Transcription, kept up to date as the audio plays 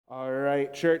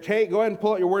right, church. Hey, go ahead and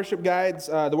pull out your worship guides,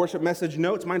 the worship message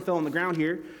notes. Mine fell on the ground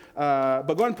here. But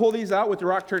go ahead and pull these out with the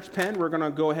Rock Church pen. We're going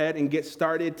to go ahead and get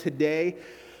started today.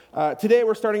 Today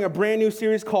we're starting a brand new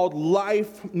series called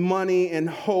Life, Money, and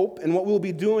Hope. And what we'll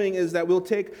be doing is that we'll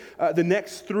take the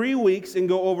next 3 weeks and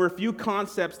go over a few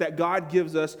concepts that God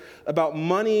gives us about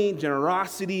money,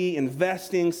 generosity,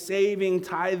 investing, saving,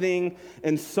 tithing,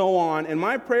 and so on. And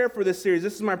my prayer for this series,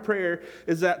 this is my prayer,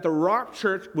 is that the Rock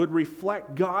Church would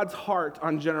reflect God's heart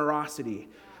on generosity.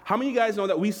 How many of you guys know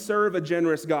that we serve a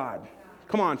generous God?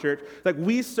 Come on, church. Like,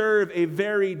 we serve a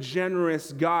very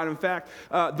generous God. In fact,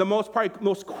 the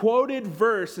most quoted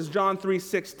verse is John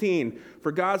 3:16.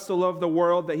 For God so loved the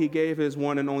world that he gave his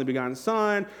one and only begotten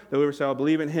Son, that whoever shall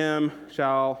believe in him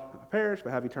shall not perish,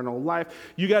 but have eternal life.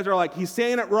 You guys are like, he's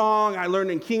saying it wrong. I learned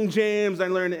in King James. I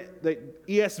learned the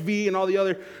ESV and all the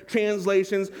other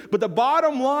translations. But the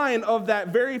bottom line of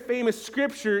that very famous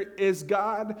scripture is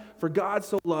for God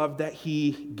so loved that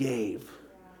he gave.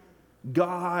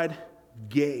 God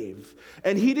gave.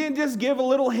 And he didn't just give a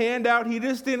little handout. He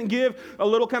just didn't give a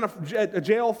little kind of a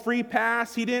jail free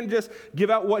pass. He didn't just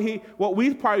give out what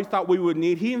we probably thought we would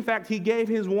need. He gave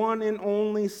his one and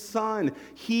only Son.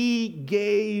 He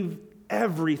gave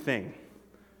everything.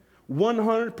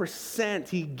 100%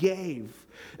 he gave.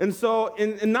 And so,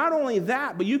 and not only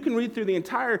that, but you can read through the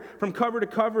entire, from cover to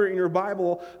cover in your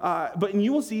Bible, but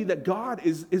you will see that God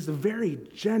is a very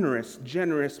generous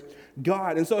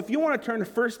God. And so if you want to turn to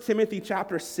 1 Timothy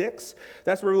chapter 6,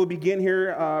 that's where we'll begin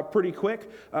here pretty quick.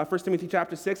 1 Timothy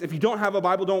chapter 6. If you don't have a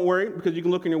Bible, don't worry, because you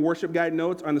can look in your worship guide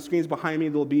notes on the screens behind me.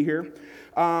 They'll be here.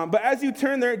 But as you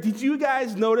turn there, did you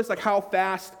guys notice like how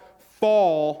fast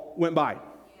fall went by?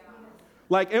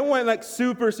 Like, it went like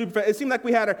super fast. It seemed like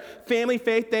we had a family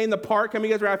faith day in the park. How many of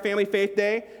you guys were at family faith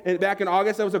day back in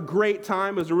August? That was a great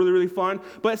time. It was really, really fun.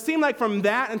 But it seemed like from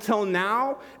that until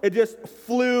now, it just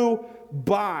flew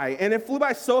by. And it flew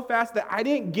by so fast that I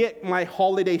didn't get my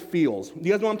holiday feels.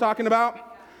 You guys know what I'm talking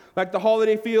about? Like the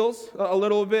holiday feels a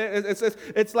little bit.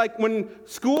 It's like when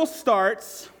school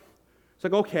starts, it's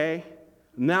like, okay,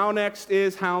 now next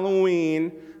is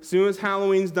Halloween. As soon as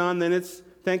Halloween's done, then it's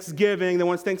Thanksgiving. Then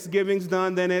once Thanksgiving's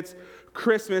done, then it's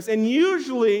Christmas. And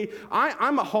usually,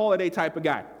 I'm a holiday type of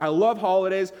guy. I love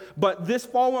holidays, but this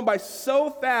fall went by so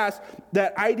fast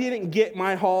that I didn't get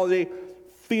my holiday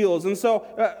feels. And so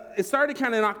it started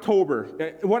kind of in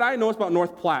October. What I noticed about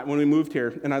North Platte when we moved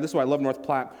here, and this is why I love North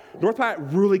Platte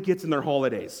really gets in their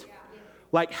holidays.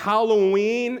 Like,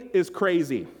 Halloween is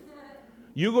crazy.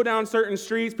 You go down certain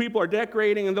streets, people are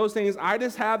decorating and those things. I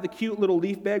just have the cute little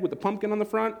leaf bag with the pumpkin on the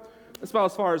front. That's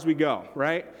about as far as we go,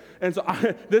 right? And so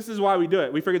this is why we do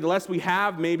it. We figured the less we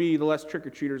have, maybe the less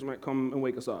trick-or-treaters might come and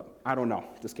wake us up. I don't know.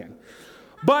 Just kidding.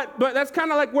 But that's kind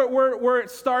of like where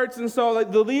it starts. And so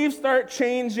like the leaves start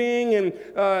changing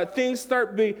and things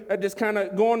start just kind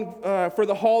of going for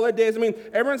the holidays. I mean,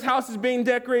 everyone's house is being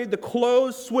decorated. The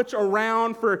clothes switch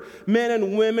around for men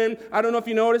and women. I don't know if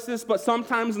you notice this, but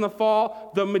sometimes in the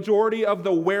fall, the majority of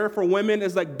the wear for women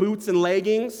is like boots and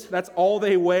leggings. That's all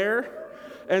they wear.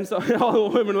 And so all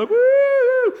the women are like,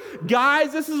 woo!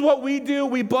 Guys, this is what we do.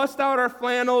 We bust out our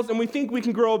flannels and we think we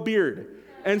can grow a beard.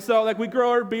 And so like we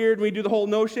grow our beard and we do the whole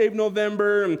no shave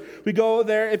November and we go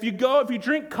there. If you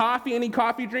drink coffee, any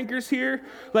coffee drinkers here,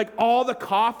 like all the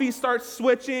coffee starts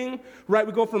switching, right?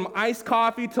 We go from iced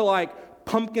coffee to like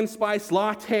pumpkin spice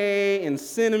latte and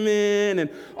cinnamon and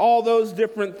all those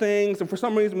different things. And for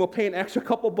some reason, we'll pay an extra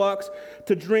couple bucks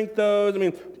to drink those. I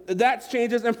mean, that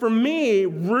changes. And for me,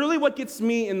 really what gets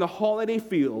me in the holiday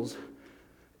feels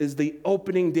is the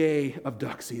opening day of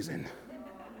duck season.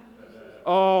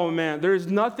 Oh, man, there's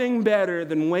nothing better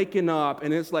than waking up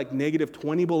and it's like negative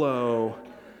 20 below.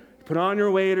 You put on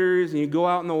your waders and you go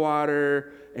out in the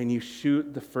water and you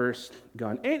shoot the first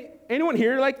gun. Anyone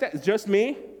here like that? It's just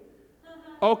me?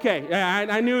 Okay, yeah,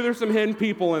 I knew there's some hidden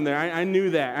people in there. I knew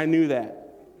that.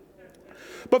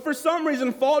 But for some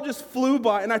reason, fall just flew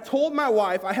by, and I told my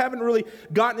wife I haven't really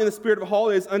gotten in the spirit of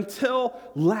holidays until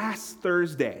last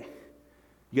Thursday.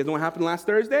 You guys know what happened last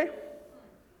Thursday?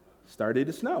 Started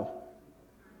to snow.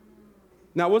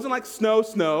 Now, it wasn't like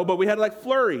snow, but we had like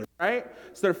flurries, right?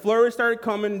 So the flurries started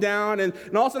coming down, and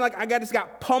all of a sudden, like, I just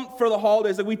got pumped for the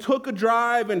holidays. Like, we took a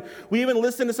drive, and we even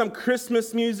listened to some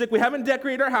Christmas music. We haven't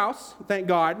decorated our house, thank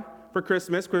God, for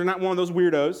Christmas, because we're not one of those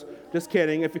weirdos. Just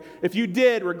kidding. If you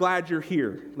did, we're glad you're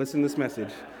here. Listen to this message.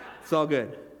 It's all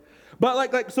good.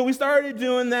 But so we started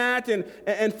doing that,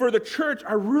 and for the church,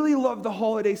 I really love the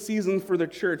holiday season for the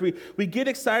church. We get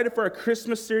excited for our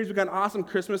Christmas series. We've got an awesome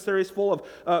Christmas series full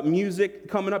of music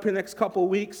coming up in the next couple of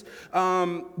weeks.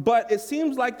 But it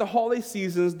seems like the holiday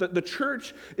seasons, the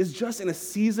church is just in a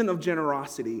season of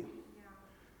generosity.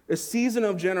 A season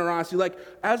of generosity. Like,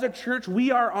 as a church, we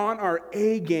are on our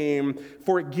A game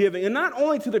for giving. And not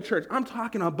only to the church, I'm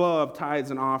talking above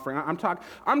tithes and offering.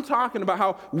 I'm talking about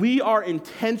how we are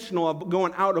intentional of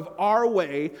going out of our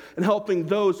way and helping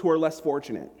those who are less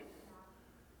fortunate.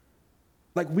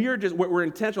 Like, we're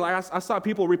intentional. I saw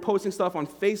people reposting stuff on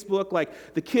Facebook,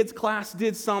 like the kids' class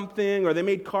did something, or they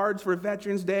made cards for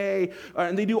Veterans Day,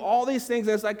 and they do all these things.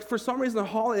 And it's like, for some reason, the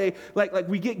holiday, like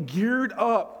we get geared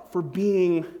up for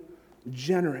being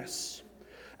generous.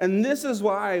 And this is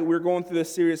why we're going through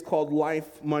this series called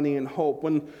Life, Money, and Hope.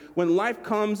 When life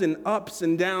comes in ups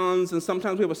and downs, and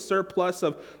sometimes we have a surplus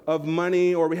of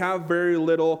money, or we have very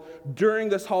little, during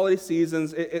this holiday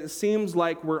seasons, it seems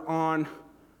like we're on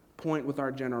point with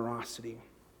our generosity.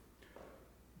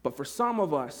 But for some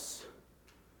of us,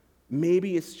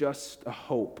 maybe it's just a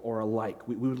hope or a like.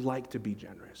 We would like to be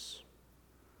generous.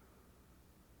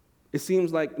 It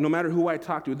seems like no matter who I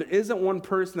talk to, there isn't one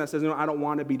person that says, I don't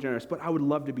want to be generous, but I would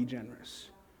love to be generous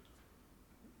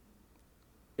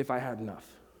if I had enough.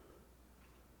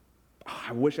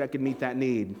 I wish I could meet that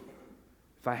need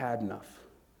if I had enough.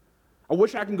 I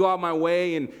wish I could go out my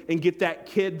way and get that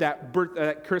kid that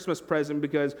Christmas present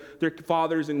because their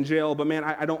father's in jail, but man,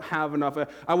 I don't have enough.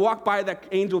 I walk by that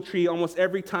angel tree almost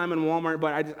every time in Walmart,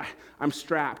 but I'm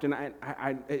strapped, and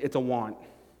it's a want.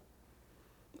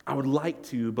 I would like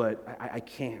to, but I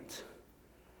can't.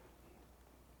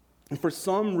 And for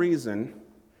some reason,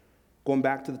 going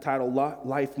back to the title,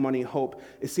 Life, Money, Hope,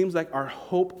 it seems like our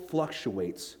hope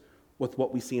fluctuates with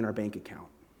what we see in our bank account.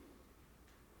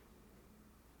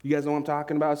 You guys know what I'm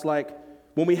talking about? It's like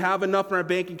when we have enough in our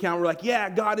bank account, we're like,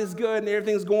 yeah, God is good and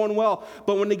everything's going well.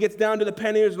 But when it gets down to the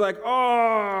pennies, we're like,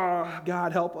 oh,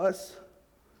 God, help us.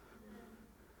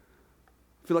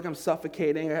 I feel like I'm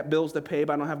suffocating. I got bills to pay,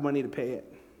 but I don't have money to pay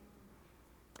it.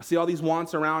 I see all these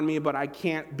wants around me, but I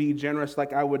can't be generous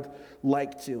like I would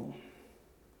like to.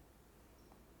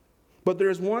 But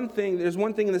there's one thing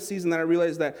in the season that I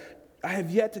realize that I have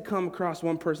yet to come across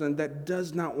one person that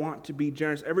does not want to be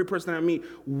generous. Every person I meet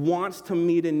wants to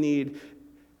meet a need,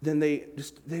 then they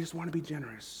just want to be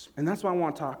generous. And that's what I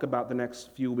want to talk about the next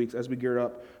few weeks as we gear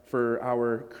up for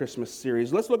our Christmas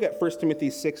series. Let's look at 1 Timothy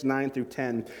 6, 9 through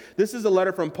 10. This is a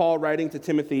letter from Paul writing to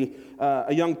Timothy,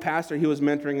 a young pastor he was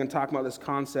mentoring and talking about this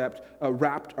concept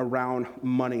wrapped around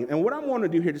money. And what I want to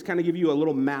do here, just kind of give you a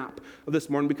little map of this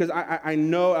morning, because I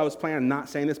know I was planning on not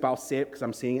saying this, but I'll say it because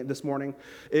I'm seeing it this morning,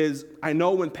 is I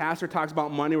know when pastor talks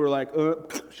about money, we're like,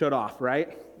 shut off,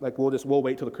 right? Like we'll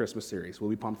wait till the Christmas series. We'll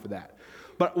be pumped for that.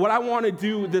 But what I want to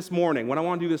do this morning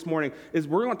is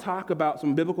we're going to talk about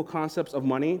some biblical concepts of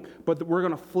money, but we're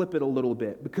going to flip it a little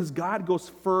bit because God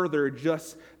goes further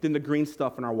just than the green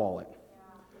stuff in our wallet.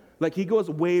 Like he goes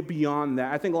way beyond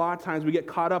that. I think a lot of times we get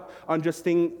caught up on just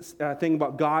thinking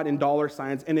about God and dollar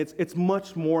signs, and it's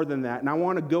much more than that. And I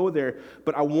want to go there,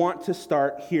 but I want to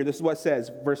start here. This is what it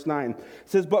says, verse 9. It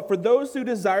says, "But for those who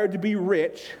desire to be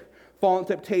rich fall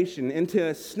into temptation, into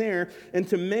a snare,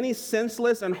 into many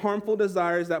senseless and harmful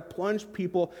desires that plunge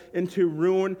people into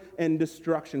ruin and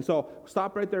destruction." So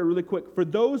stop right there really quick. For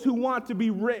those who want to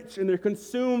be rich and they're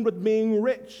consumed with being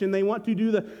rich and they want to do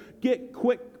the get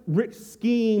quick rich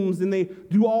schemes and they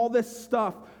do all this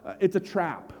stuff, it's a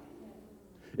trap.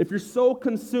 If you're so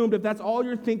consumed, if that's all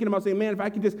you're thinking about, saying, man, if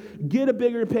I could just get a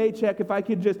bigger paycheck, if I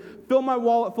could just fill my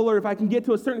wallet fuller, if I can get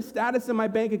to a certain status in my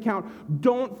bank account,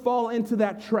 don't fall into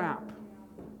that trap.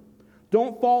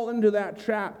 Don't fall into that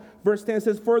trap. Verse 10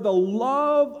 says, "For the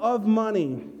love of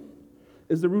money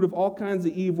is the root of all kinds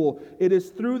of evil. It is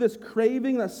through this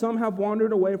craving that some have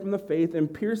wandered away from the faith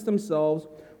and pierced themselves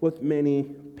with many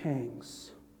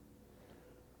pangs."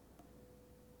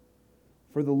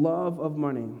 For the love of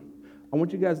money. I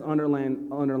want you guys to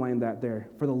underline that there.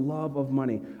 For the love of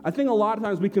money. I think a lot of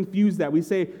times we confuse that. We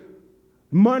say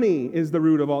money is the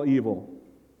root of all evil.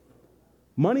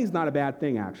 Money's not a bad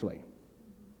thing, actually.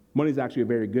 Money's actually a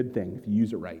very good thing if you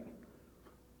use it right.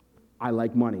 I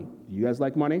like money. Do you guys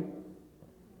like money?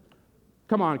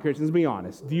 Come on, Christians, be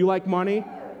honest. Do you like money?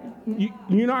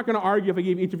 You're not going to argue if I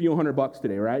gave each of you $100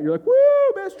 today, right? You're like, woo,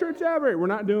 best church ever. We're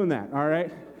not doing that, all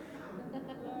right?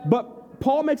 But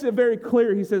Paul makes it very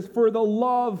clear. He says, for the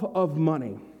love of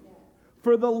money.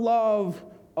 For the love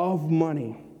of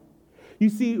money. You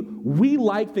see, we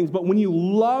like things, but when you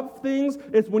love things,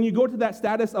 it's when you go to that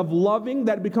status of loving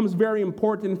that it becomes very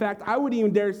important. In fact, I would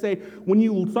even dare say, when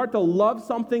you start to love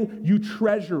something, you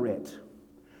treasure it.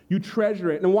 You treasure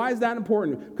it. And why is that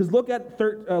important? Because look at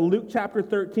Luke chapter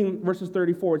 13, verses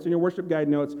 34. It's in your worship guide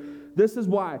notes. This is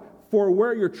why. For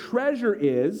where your treasure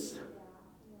is,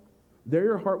 there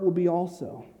your heart will be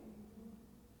also.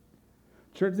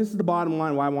 Church, this is the bottom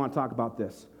line why I want to talk about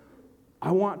this.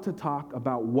 I want to talk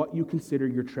about what you consider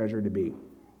your treasure to be.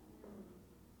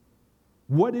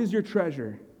 What is your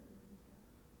treasure?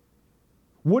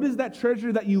 What is that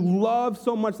treasure that you love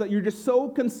so much that you're just so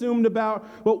consumed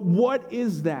about? But what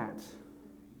is that?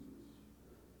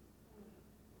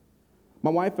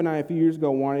 My wife and I, a few years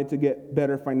ago, wanted to get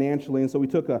better financially, and so we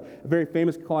took a very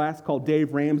famous class called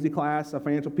Dave Ramsey class at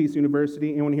Financial Peace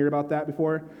University. Anyone hear about that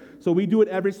before? So we do it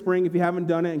every spring. If you haven't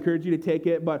done it, I encourage you to take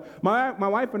it. But my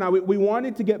wife and I, we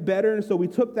wanted to get better, and so we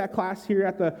took that class here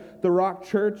at the Rock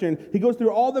Church, and he goes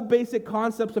through all the basic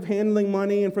concepts of handling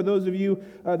money. And for those of you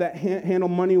that handle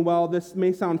money well, this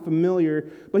may sound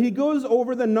familiar, but he goes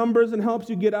over the numbers and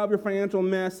helps you get out of your financial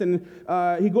mess. And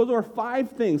he goes over five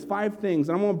things,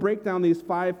 and I'm going to break down these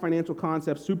 5 financial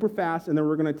concepts super fast, and then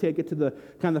we're going to take it to the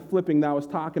kind of flipping that I was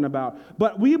talking about.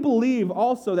 But we believe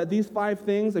also that these 5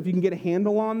 things, if you can get a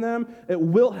handle on them, it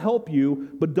will help you,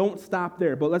 but don't stop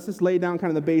there. But let's just lay down kind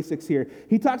of the basics here.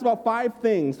 He talks about 5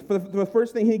 things. The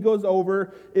first thing he goes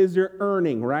over is your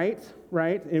earning, right?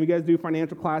 And you guys do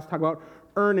financial class, talk about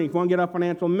earning. If you want to get out of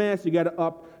financial mess, you got to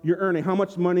up your earning, how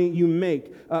much money you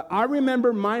make. I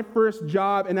remember my first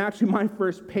job and actually my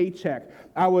first paycheck.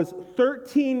 I was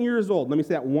 13 years old. Let me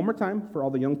say that one more time for all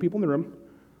the young people in the room.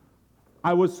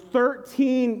 I was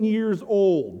 13 years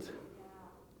old.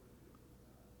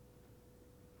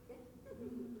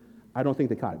 I don't think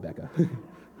they caught it, Becca.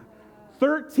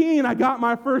 13, I got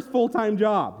my first full-time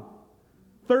job.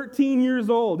 13 years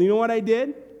old. You know what I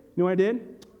did?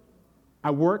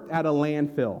 I worked at a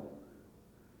landfill.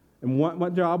 And what my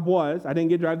job was, I didn't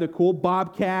get to drive the cool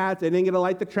Bobcats, I didn't get to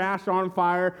light the trash on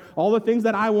fire, all the things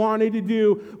that I wanted to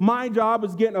do. My job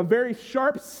was getting a very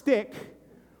sharp stick,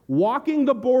 walking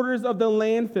the borders of the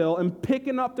landfill and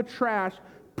picking up the trash,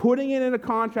 putting it in a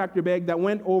contractor bag that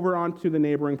went over onto the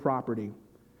neighboring property.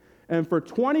 And for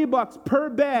 $20 per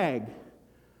bag,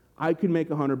 I could make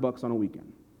 $100 on a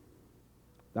weekend.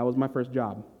 That was my first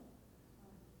job.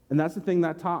 And that's the thing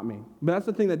that taught me. But that's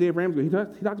the thing that Dave Ramsey, he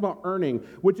talks about earning,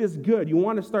 which is good. You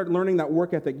want to start learning that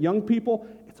work ethic. Young people,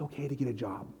 it's okay to get a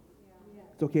job.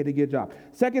 It's okay to get a job.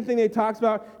 Second thing that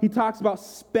he talks about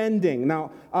spending.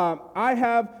 Now,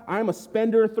 I'm a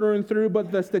spender through and through,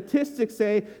 but the statistics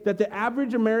say that the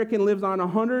average American lives on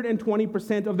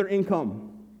 120% of their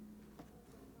income.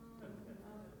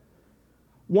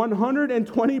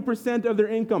 120% of their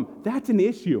income. That's an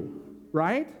issue,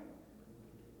 right?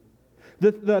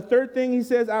 The third thing he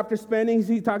says after spending,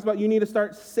 he talks about you need to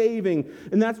start saving.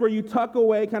 And that's where you tuck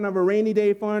away kind of a rainy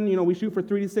day fund. You know, we shoot for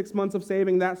 3 to 6 months of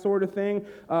saving, that sort of thing.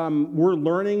 We're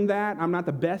learning that. I'm not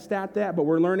the best at that, but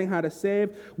we're learning how to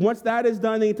save. Once that is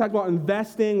done, then he talks about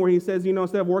investing, where he says, you know,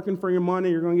 instead of working for your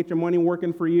money, you're going to get your money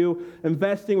working for you.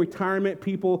 Investing, retirement,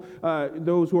 people,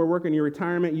 those who are working your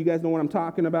retirement, you guys know what I'm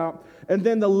talking about. And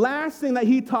then the last thing that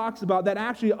he talks about that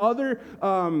actually other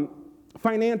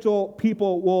financial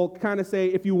people will kind of say,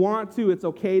 if you want to, it's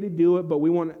okay to do it, but we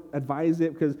want to advise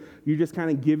it because you're just kind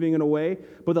of giving it away.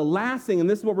 But the last thing, and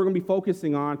this is what we're going to be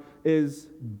focusing on, is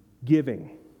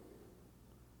giving.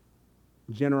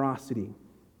 Generosity.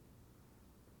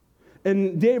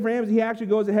 And Dave Ramsey, he actually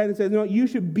goes ahead and says, no, you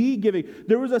should be giving.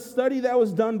 There was a study that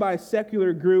was done by a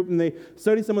secular group, and they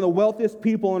studied some of the wealthiest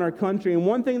people in our country. And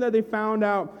one thing that they found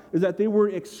out is that they were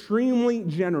extremely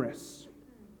generous.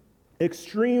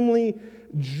 Extremely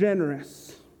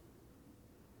generous.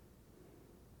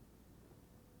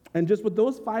 And just with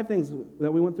those 5 things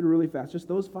that we went through really fast, just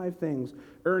those 5 things,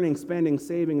 earning, spending,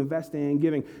 saving, investing, and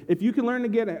giving, if you can learn to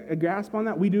get a grasp on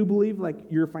that, we do believe like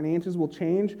your finances will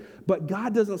change, but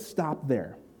God doesn't stop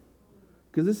there.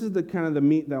 Because this is the kind of the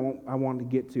meat that I want to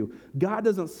get to. God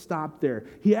doesn't stop there.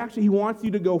 He wants you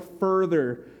to go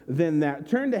further than that.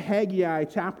 Turn to Haggai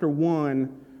chapter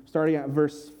 1, starting at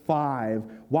verse 5.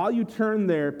 While you turn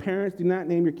there, parents, do not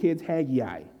name your kids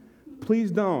Haggai.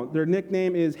 Please don't. Their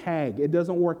nickname is Hag. It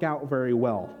doesn't work out very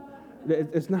well.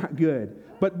 It's not good.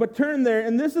 But turn there,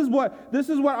 and this is what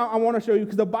I want to show you,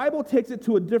 because the Bible takes it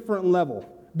to a different level.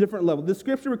 The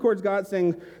scripture records God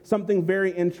saying something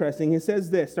very interesting. He says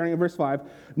this, starting at verse 5.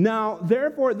 Now,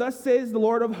 therefore, thus says the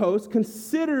Lord of hosts,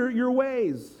 consider your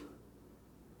ways.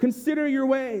 Consider your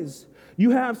ways.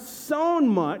 You have sown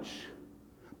much,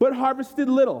 but harvested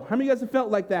little. How many of you guys have felt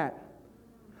like that?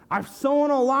 I've sown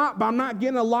a lot, but I'm not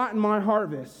getting a lot in my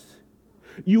harvest.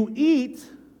 You eat,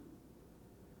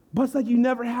 but it's like you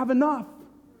never have enough.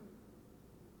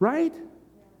 Right?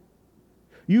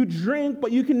 You drink,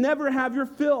 but you can never have your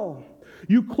fill.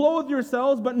 You clothe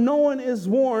yourselves, but no one is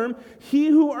warm. He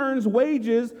who earns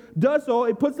wages does so.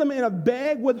 It puts them in a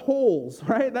bag with holes,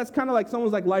 right? That's kind of like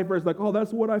someone's like life verse, like, oh,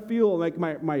 that's what I feel. Like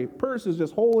my purse is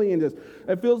just holy and just,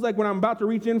 it feels like when I'm about to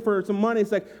reach in for some money,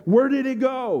 it's like, where did it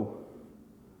go?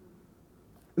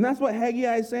 And that's what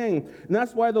Haggai is saying. And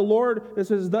that's why the Lord, it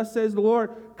says, thus says the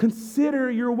Lord,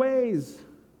 consider your ways.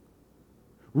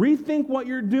 Rethink what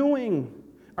you're doing.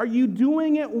 Are you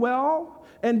doing it well?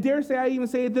 And dare say, I even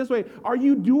say it this way, are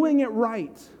you doing it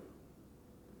right?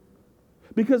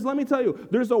 Because let me tell you,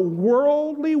 there's a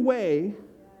worldly way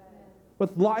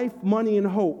with life, money, and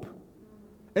hope.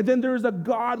 And then there's a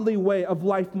godly way of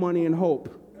life, money, and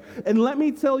hope. And let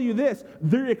me tell you this,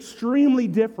 they're extremely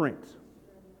different.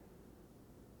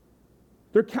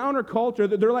 They're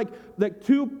counterculture. They're like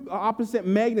two opposite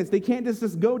magnets. They can't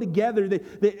just go together.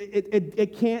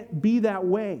 It can't be that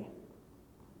way.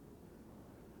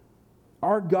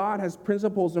 Our God has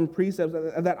principles and precepts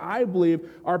that I believe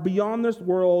are beyond this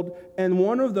world, and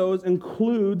one of those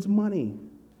includes money.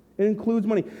 It includes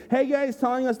money. Haggai is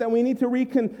telling us that we need to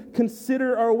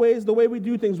reconsider our ways, the way we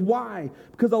do things. Why?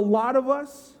 Because a lot of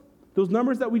us, those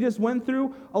numbers that we just went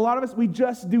through, a lot of us, we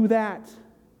just do that.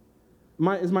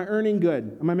 Is my earning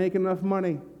good? Am I making enough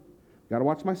money? Got to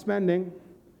watch my spending.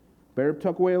 Better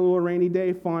tuck away a little rainy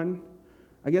day fund.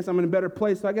 I guess I'm in a better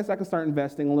place, so I guess I can start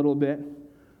investing a little bit.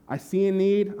 I see a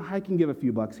need, I can give a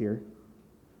few bucks here.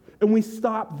 And we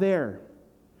stop there.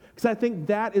 Because I think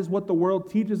that is what the world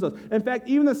teaches us. In fact,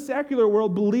 even the secular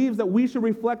world believes that we should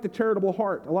reflect a charitable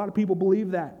heart. A lot of people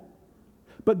believe that.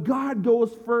 But God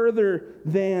goes further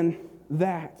than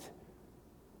that.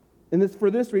 And it's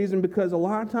for this reason, because a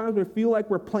lot of times we feel like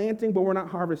we're planting, but we're not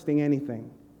harvesting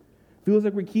anything. It feels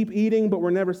like we keep eating, but we're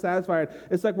never satisfied.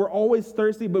 It's like we're always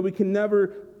thirsty, but we can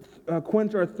never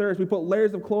quench our thirst. We put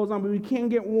layers of clothes on, but we can't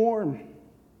get warm.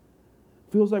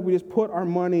 It feels like we just put our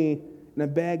money in a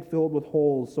bag filled with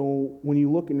holes, so when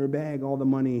you look in your bag, all the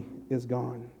money is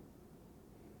gone.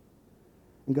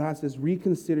 And God says,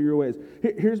 reconsider your ways.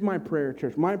 Here's my prayer,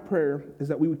 church. My prayer is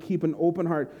that we would keep an open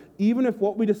heart, even if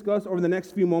what we discuss over the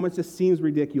next few moments just seems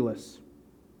ridiculous.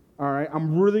 All right?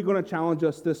 I'm really going to challenge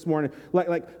us this morning.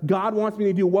 Like God wants me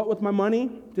to do what with my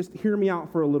money? Just hear me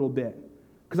out for a little bit.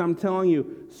 Because I'm telling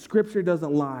you, Scripture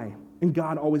doesn't lie, and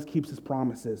God always keeps His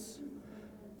promises.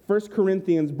 1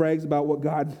 Corinthians brags about what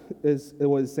God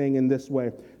was saying in this way.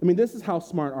 I mean, this is how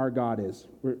smart our God is.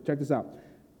 Check this out.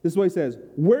 This is what He says.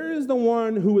 Where is the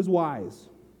one who is wise?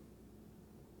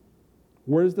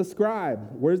 Where's the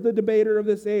scribe? Where's the debater of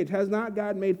this age? Has not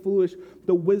God made foolish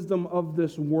the wisdom of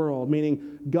this world?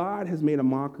 Meaning, God has made a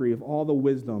mockery of all the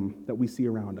wisdom that we see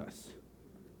around us.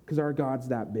 Because our God's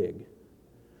that big.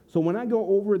 So when I go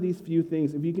over these few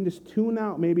things, if you can just tune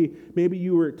out, maybe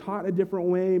you were taught a different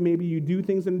way, maybe you do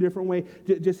things in a different way,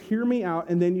 just hear me out,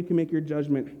 and then you can make your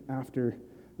judgment after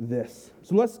this.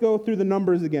 So let's go through the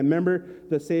numbers again. Remember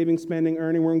the saving, spending,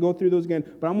 earning. We're going to go through those again,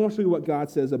 but I'm going to show you what God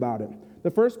says about it.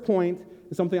 The first point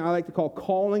is something I like to call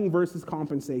calling versus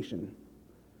compensation.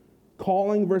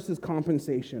 Calling versus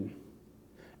compensation.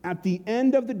 At the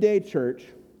end of the day, church,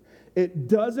 it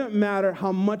doesn't matter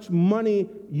how much money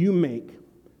you make.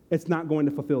 It's not going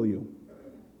to fulfill you.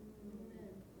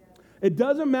 It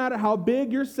doesn't matter how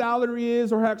big your salary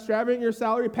is or how extravagant your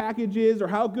salary package is or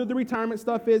how good the retirement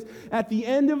stuff is. At the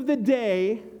end of the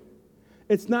day,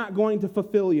 it's not going to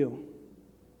fulfill you.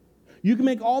 You can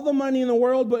make all the money in the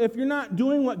world, but if you're not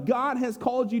doing what God has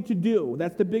called you to do,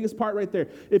 that's the biggest part right there.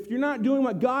 If you're not doing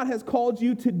what God has called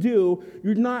you to do,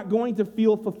 you're not going to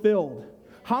feel fulfilled.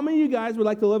 How many of you guys would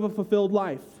like to live a fulfilled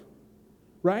life?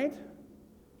 Right?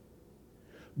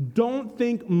 Don't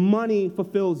think money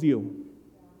fulfills you.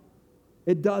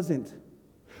 It doesn't.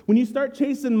 When you start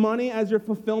chasing money as your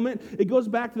fulfillment, it goes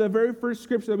back to the very first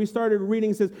scripture that we started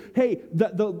reading. It says, hey,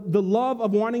 the love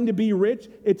of wanting to be rich,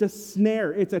 it's a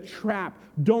snare, it's a trap.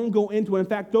 Don't go into it. In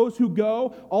fact, those who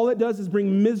go, all it does is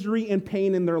bring misery and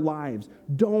pain in their lives.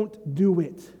 Don't do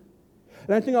it.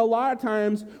 And I think a lot of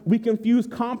times we confuse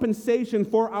compensation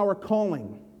for our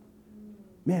calling.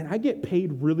 Man, I get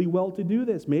paid really well to do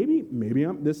this. Maybe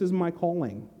this is my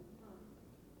calling.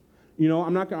 You know,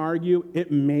 I'm not going to argue.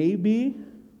 It may be.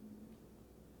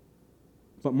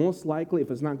 But most likely, if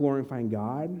it's not glorifying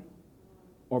God,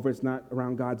 or if it's not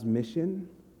around God's mission,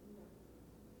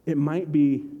 it might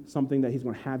be something that He's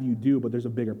going to have you do, but there's a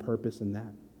bigger purpose in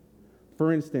that.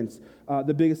 For instance,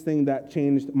 the biggest thing that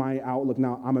changed my outlook,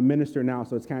 now I'm a minister now,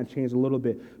 so it's kind of changed a little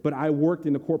bit, but I worked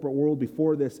in the corporate world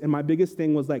before this, and my biggest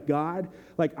thing was like, God,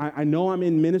 like I know I'm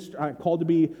in ministry, I'm called to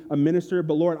be a minister,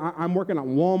 but Lord, I'm working at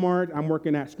Walmart, I'm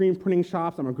working at screen printing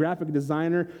shops, I'm a graphic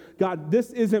designer. God,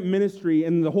 this isn't ministry,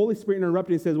 and the Holy Spirit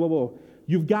interrupted and says, whoa,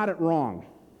 you've got it wrong.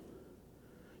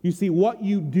 You see, what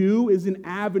you do is an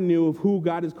avenue of who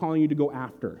God is calling you to go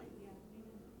after.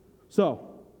 So,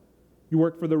 you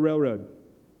work for the railroad.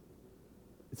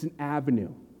 It's an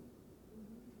avenue.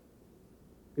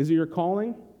 Is it your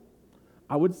calling?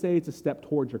 I would say it's a step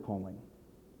towards your calling.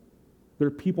 There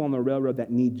are people on the railroad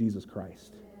that need Jesus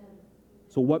Christ.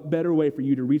 So what better way for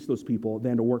you to reach those people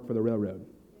than to work for the railroad?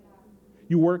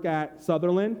 You work at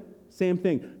Sutherland, same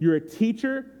thing. You're a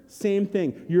teacher, same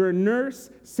thing. You're a nurse,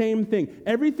 same thing.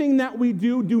 Everything that we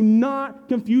do not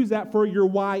confuse that for your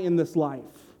why in this life.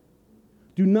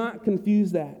 Do not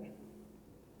confuse that.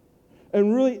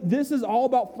 And really, this is all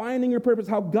about finding your purpose,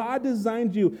 how God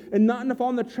designed you, and not to fall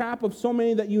in the trap of so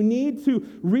many that you need to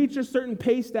reach a certain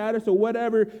pay status or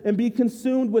whatever and be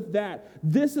consumed with that.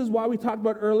 This is why we talked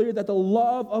about earlier that the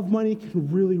love of money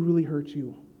can really, really hurt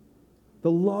you.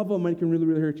 The love of money can really,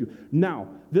 really hurt you. Now,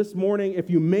 this morning, if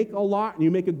you make a lot and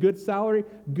you make a good salary,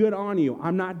 good on you.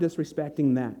 I'm not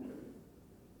disrespecting that.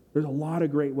 There's a lot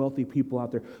of great wealthy people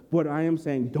out there. But I am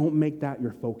saying, don't make that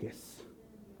your focus.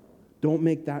 Don't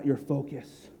make that your focus.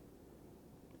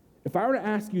 If I were to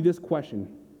ask you this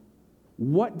question,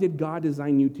 what did God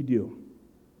design you to do?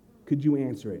 Could you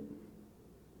answer it?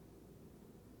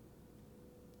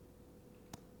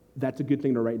 That's a good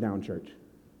thing to write down, church.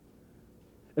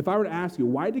 If I were to ask you,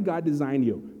 why did God design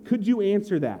you? Could you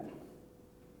answer that?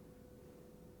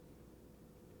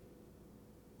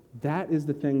 That is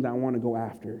the thing that I want to go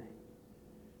after.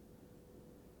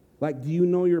 Like, do you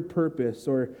know your purpose?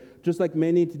 Or just like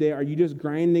many today, are you just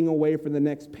grinding away for the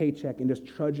next paycheck and just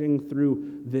trudging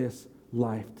through this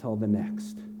life till the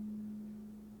next?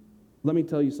 Let me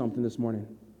tell you something this morning.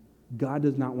 God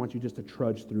does not want you just to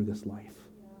trudge through this life.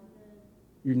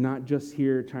 You're not just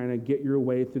here trying to get your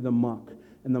way through the muck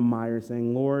and the mire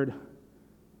saying, Lord,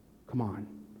 come on.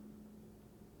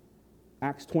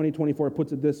 Acts 20:24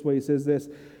 puts it this way. He says this,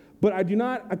 but I do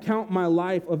not account my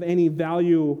life of any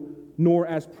value nor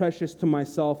as precious to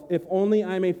myself, if only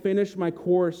I may finish my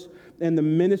course and the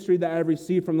ministry that I have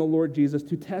received from the Lord Jesus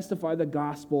to testify the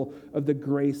gospel of the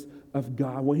grace of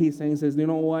God. What he's saying is, you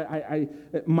know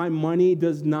what? My money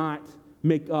does not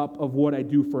make up of what I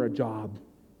do for a job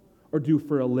or do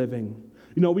for a living.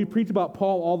 You know, we preach about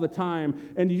Paul all the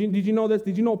time. And did you know this?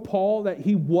 Did you know Paul, that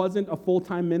he wasn't a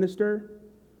full-time minister?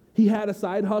 He had a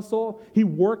side hustle. He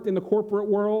worked in the corporate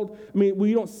world. I mean,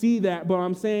 we don't see that, but what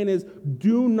I'm saying is,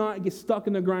 do not get stuck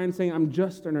in the grind saying, I'm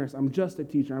just a nurse, I'm just a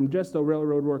teacher, I'm just a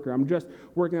railroad worker, I'm just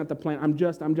working at the plant, I'm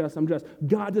just.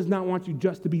 God does not want you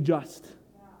just to be just.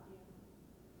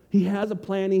 He has a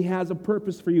plan, he has a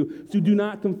purpose for you. So do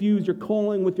not confuse your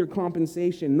calling with your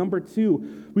compensation. Number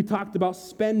 2, we talked about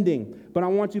spending, but I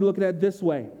want you to look at it this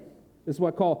way. This is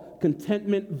what I call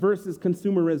contentment versus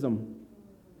consumerism.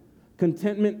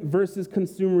 Contentment versus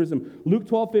consumerism. Luke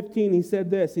 12:15, he said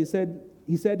this. He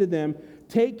said to them,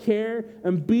 take care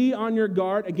and be on your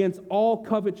guard against all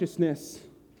covetousness.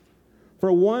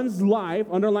 For one's life,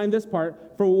 underline this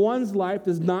part, for one's life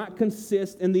does not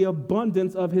consist in the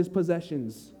abundance of his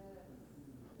possessions.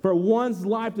 For one's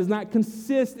life does not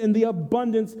consist in the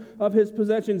abundance of his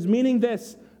possessions. Meaning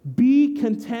this, be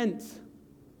content.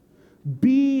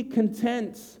 Be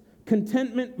content.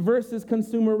 Contentment versus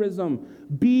consumerism.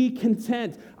 Be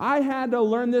content. I had to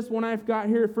learn this when I got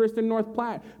here first in North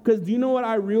Platte. Because do you know what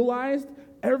I realized?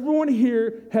 Everyone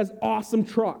here has awesome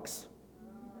trucks.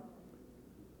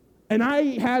 And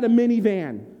I had a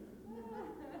minivan.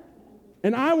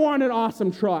 And I want an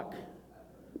awesome truck.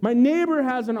 My neighbor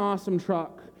has an awesome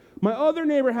truck. My other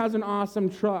neighbor has an awesome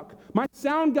truck. My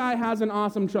sound guy has an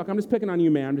awesome truck. I'm just picking on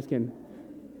you, man. I'm just kidding.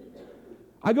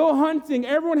 I go hunting.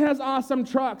 Everyone has awesome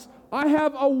trucks. I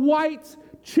have a white,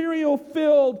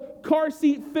 Cheerio-filled, car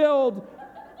seat-filled,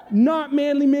 not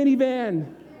manly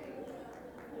minivan.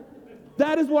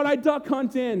 That is what I duck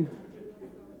hunt in.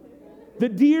 The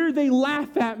deer, they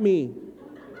laugh at me.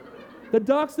 The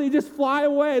ducks, they just fly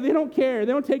away. They don't care.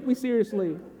 They don't take me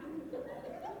seriously.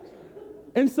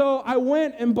 And so I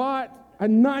went and bought a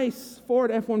nice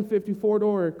Ford F-150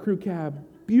 four-door crew cab,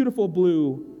 beautiful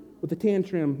blue with a tan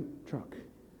trim truck.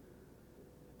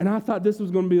 And I thought this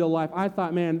was going to be the life. I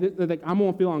thought, man, I'm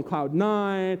going to feel on cloud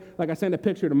 9. Like, I sent a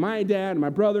picture to my dad and my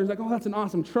brothers. Like, oh, that's an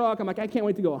awesome truck. I'm like, I can't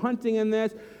wait to go hunting in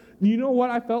this. You know what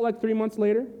I felt like 3 months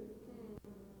later?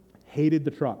 Hated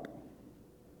the truck.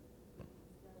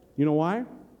 You know why?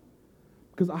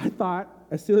 Because I thought,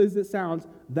 as silly as it sounds,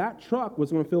 that truck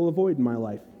was going to fill a void in my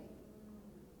life.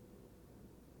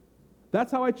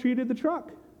 That's how I treated the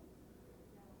truck.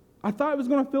 I thought it was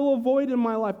going to fill a void in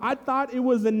my life. I thought it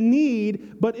was a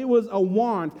need, but it was a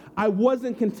want. I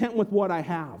wasn't content with what I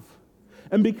have.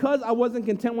 And because I wasn't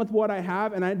content with what I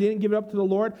have and I didn't give it up to the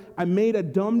Lord, I made a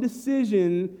dumb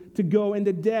decision to go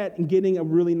into debt and getting a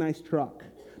really nice truck.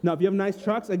 Now, if you have nice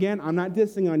trucks, again, I'm not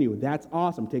dissing on you. That's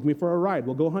awesome. Take me for a ride.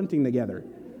 We'll go hunting together.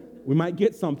 We might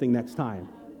get something next time.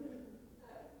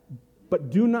 But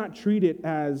do not treat it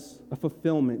as a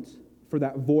fulfillment for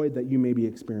that void that you may be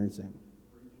experiencing.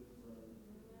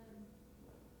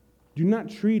 Do not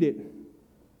treat it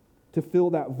to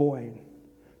fill that void.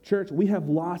 Church, we have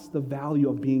lost the value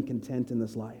of being content in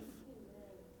this life.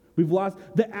 We've lost.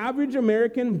 The average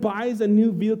American buys a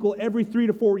new vehicle every 3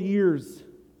 to 4 years.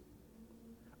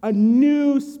 A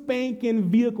new spanking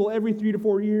vehicle every 3 to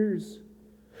 4 years.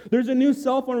 There's a new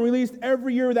cell phone released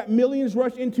every year that millions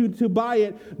rush into to buy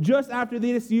it just after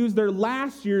they just used their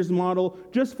last year's model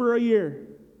just for a year.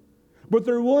 But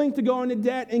they're willing to go into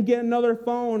debt and get another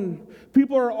phone.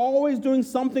 People are always doing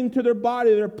something to their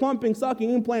body. They're plumping,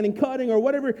 sucking, implanting, cutting, or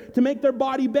whatever to make their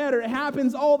body better. It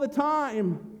happens all the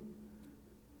time.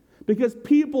 Because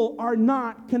people are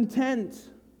not content.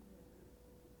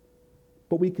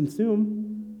 But we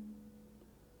consume.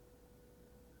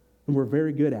 And we're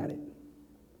very good at it.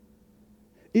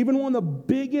 Even one of the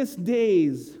biggest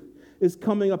days is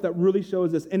coming up that really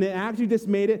shows this. And it actually just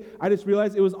made it, I just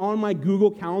realized it was on my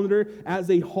Google Calendar as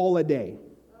a holiday.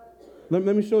 Let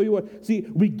me show you what. See,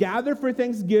 we gather for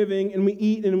Thanksgiving and we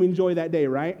eat and we enjoy that day,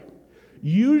 right?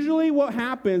 Usually what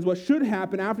happens, what should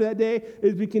happen after that day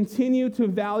is we continue to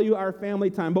value our family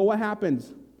time. But what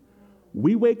happens?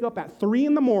 We wake up at 3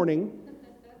 a.m,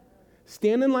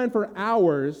 stand in line for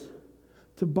hours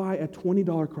to buy a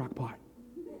 $20 crock pot.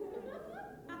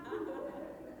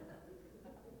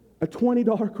 A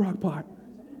 $20 crock pot.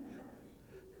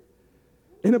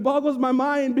 And it boggles my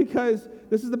mind because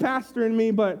this is the pastor in me,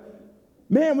 but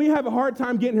man, we have a hard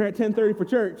time getting here at 10:30 for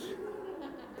church.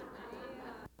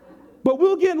 But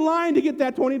we'll get in line to get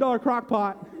that $20 crock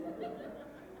pot.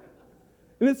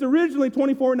 And it's originally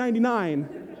 $24.99.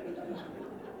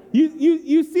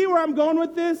 You see where I'm going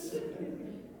with this?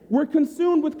 We're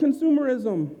consumed with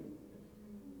consumerism.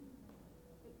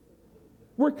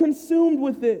 We're consumed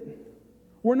with it.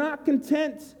 We're not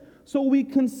content, so we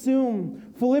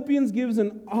consume. Philippians gives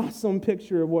an awesome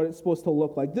picture of what it's supposed to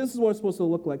look like. This is what it's supposed to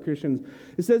look like, Christians.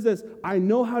 It says this, I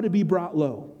know how to be brought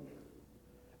low,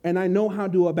 and I know how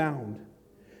to abound.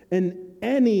 In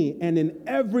any and in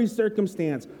every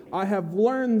circumstance, I have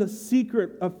learned the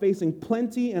secret of facing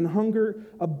plenty and hunger,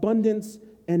 abundance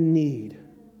and need.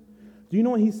 Do you know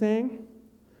what he's saying?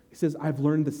 He says, I've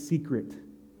learned the secret.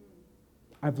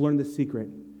 I've learned the secret.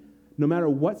 No matter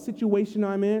what situation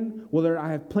I'm in, whether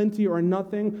I have plenty or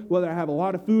nothing, whether I have a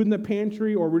lot of food in the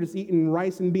pantry or we're just eating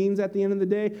rice and beans at the end of the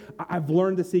day, I've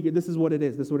learned the secret. This is what it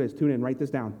is. This is what it is. Tune in. Write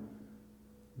this down.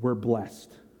 We're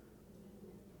blessed.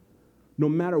 No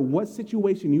matter what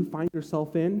situation you find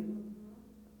yourself in,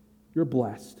 you're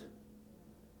blessed.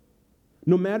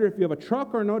 No matter if you have a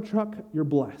truck or no truck, you're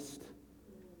blessed.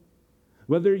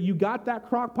 Whether you got that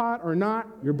crock pot or not,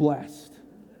 you're blessed.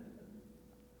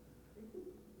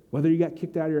 Whether you got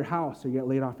kicked out of your house or you got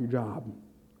laid off your job,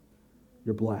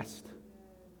 you're blessed.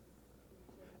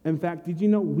 In fact, did you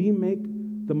know we make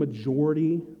the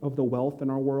majority of the wealth in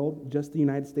our world, just the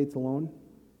United States alone?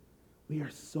 We are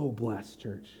so blessed,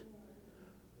 church.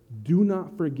 Do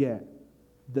not forget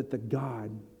that the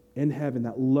God in heaven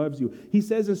that loves you, he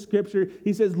says in Scripture,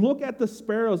 he says, look at the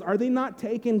sparrows. Are they not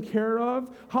taken care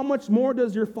of? How much more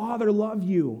does your Father love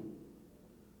you?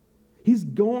 He's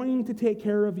going to take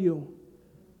care of you.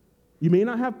 You may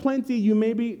not have plenty.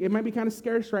 It might be kind of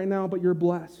scarce right now, but you're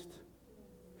blessed.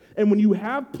 And when you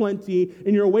have plenty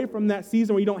and you're away from that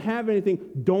season where you don't have anything,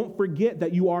 don't forget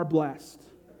that you are blessed.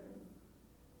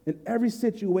 In every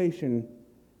situation,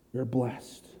 you're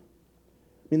blessed.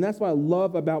 I mean, that's what I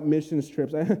love about missions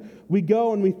trips. We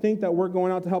go and we think that we're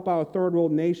going out to help out a third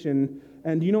world nation.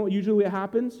 And do you know what usually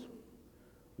happens?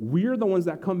 We're the ones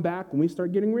that come back when we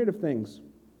start getting rid of things.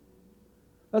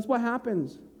 That's what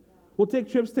happens. We'll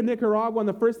take trips to Nicaragua, and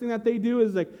the first thing that they do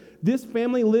is like, this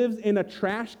family lives in a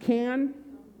trash can,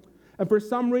 and for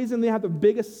some reason they have the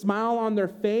biggest smile on their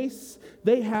face.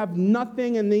 They have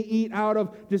nothing, and they eat out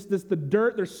of just the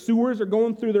dirt. Their sewers are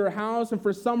going through their house, and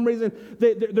for some reason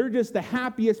they're just the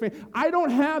happiest family. I don't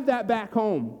have that back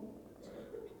home.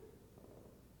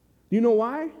 You know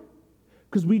why?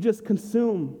 Because we just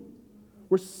consume.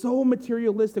 We're so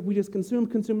materialistic. We just consume,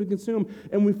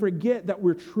 and we forget that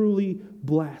we're truly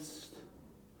blessed.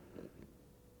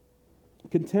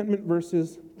 Contentment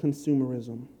versus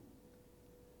consumerism.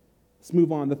 Let's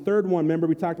move on. The third one, remember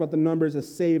we talked about the numbers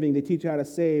as saving. They teach you how to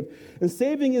save. And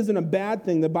saving isn't a bad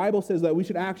thing. The Bible says that we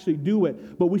should actually do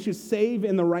it, but we should save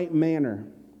in the right manner.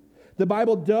 The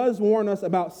Bible does warn us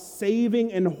about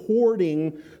saving and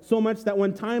hoarding so much that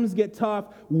when times get tough,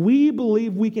 we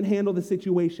believe we can handle the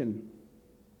situation.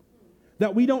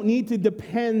 That we don't need to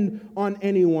depend on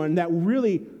anyone, that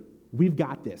really, we've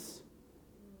got this.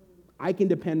 I can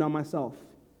depend on myself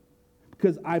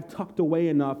because I've tucked away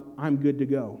enough, I'm good to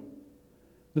go.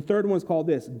 The third one is called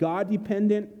this,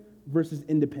 God-dependent versus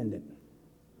independent.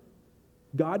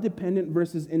 God-dependent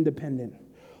versus independent.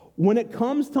 When it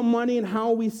comes to money and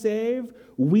how we save,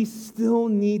 we still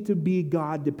need to be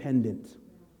God-dependent.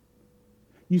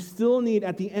 You still need,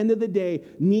 at the end of the day,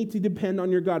 need to depend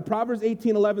on your God. Proverbs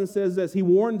 18:11 says this. He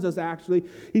warns us, actually.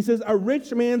 He says, a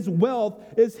rich man's wealth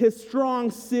is his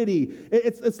strong city.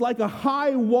 It's like a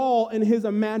high wall in his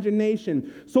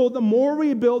imagination. So the more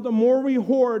we build, the more we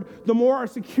hoard, the more our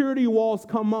security walls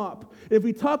come up. If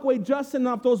we tuck away just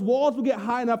enough, those walls will get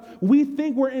high enough, we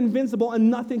think we're invincible and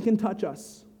nothing can touch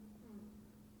us.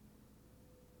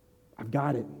 I've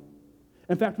got it.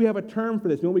 In fact, we have a term for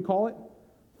this. You know what we call it?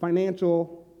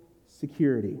 Financial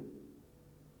security.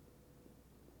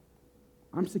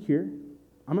 I'm secure.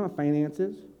 I'm in my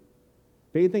finances.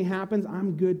 If anything happens,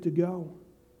 I'm good to go.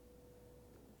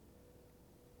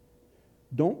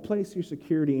 Don't place your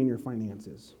security in your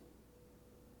finances.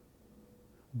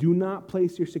 Do not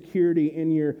place your security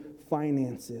in your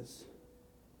finances.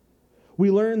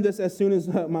 We learned this as soon as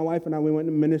my wife and I, we went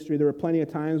into ministry. There were plenty of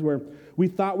times where we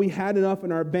thought we had enough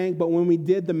in our bank, but when we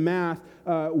did the math,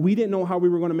 we didn't know how we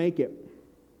were going to make it.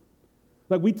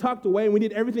 Like we tucked away and we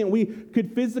did everything we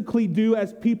could physically do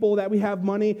as people that we have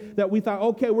money, that we thought,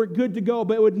 okay, we're good to go,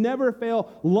 but it would never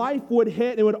fail. Life would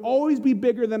hit. It would always be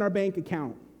bigger than our bank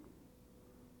account.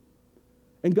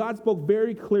 And God spoke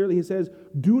very clearly. He says,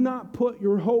 do not put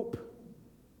your hope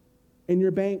in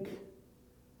your bank.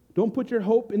 Don't put your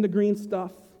hope in the green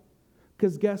stuff.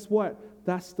 Because guess what?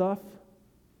 That stuff,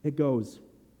 it goes.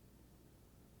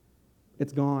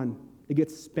 It's gone. It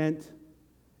gets spent.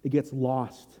 It gets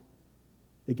lost.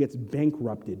 It gets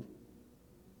bankrupted.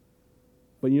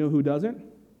 But you know who doesn't?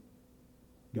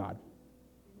 God.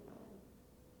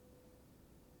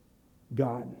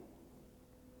 God.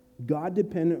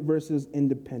 God-dependent versus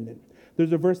independent.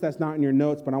 There's a verse that's not in your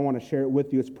notes, but I want to share it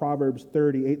with you. It's Proverbs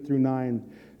 30:8-9.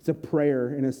 It's a prayer,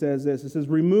 and it says this. It says,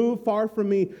 remove far from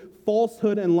me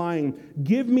falsehood and lying.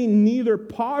 Give me neither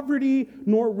poverty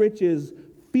nor riches.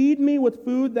 Feed me with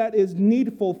food that is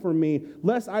needful for me,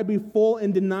 lest I be full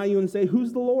and deny you and say,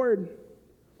 who's the Lord?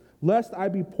 Lest I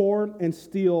be poor and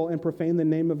steal and profane the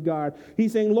name of God.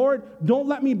 He's saying, Lord, don't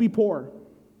let me be poor.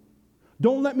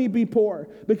 Don't let me be poor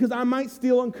because I might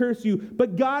steal and curse you.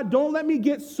 But God, don't let me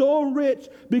get so rich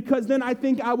because then I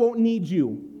think I won't need you.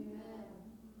 Amen.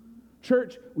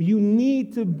 Church, you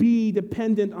need to be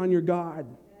dependent on your God.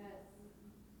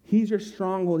 He's your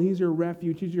stronghold. He's your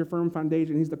refuge. He's your firm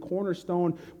foundation. He's the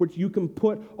cornerstone which you can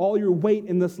put all your weight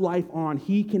in this life on.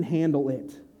 He can handle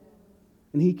it.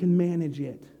 And he can manage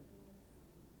it.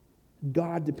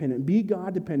 God dependent. Be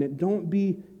God dependent. Don't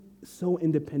be so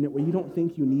independent where you don't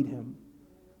think you need him.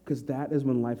 Because that is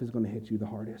when life is going to hit you the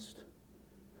hardest.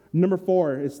 Number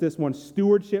 4, it's this one.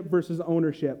 Stewardship versus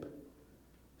ownership.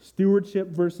 Stewardship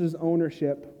versus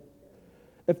ownership.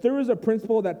 If there was a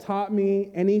principle that taught me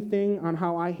anything on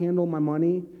how I handle my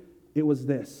money, it was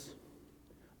this.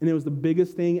 And it was the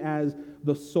biggest thing as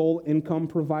the sole income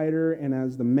provider and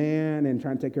as the man and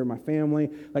trying to take care of my family.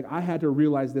 Like I had to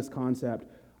realize this concept.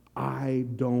 I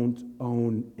don't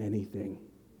own anything.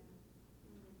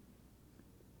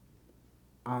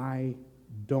 I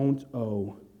don't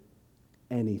owe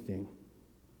anything.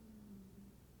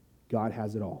 God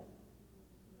has it all.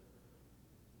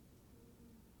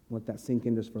 Let that sink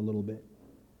in just for a little bit.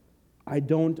 I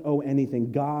don't owe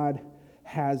anything. God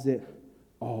has it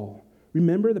all.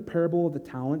 Remember the parable of the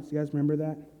talents? You guys remember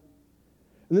that?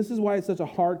 And this is why it's such a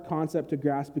hard concept to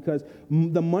grasp, because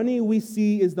the money we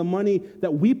see is the money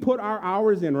that we put our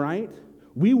hours in, right?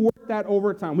 We worked that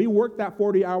overtime. We worked that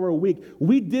 40-hour a week.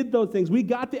 We did those things. We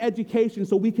got the education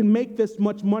so we can make this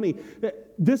much money.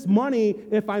 This money,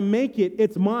 if I make it,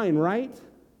 it's mine, right?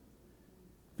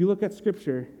 If you look at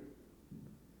Scripture,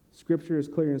 Scripture is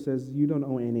clear and says you don't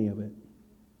owe any of it.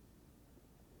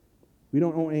 We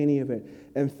don't owe any of it.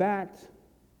 In fact,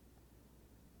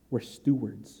 we're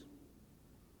stewards.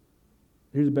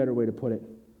 Here's a better way to put it.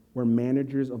 We're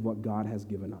managers of what God has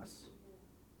given us.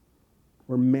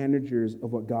 We're managers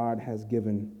of what God has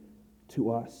given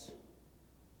to us.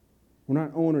 We're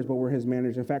not owners, but we're his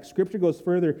managers. In fact, Scripture goes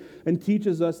further and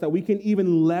teaches us that we can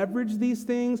even leverage these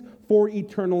things for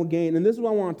eternal gain. And this is what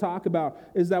I want to talk about,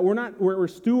 is that we're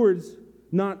stewards,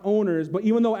 not owners. But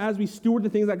even though as we steward the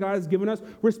things that God has given us,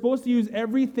 we're supposed to use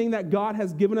everything that God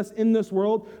has given us in this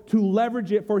world to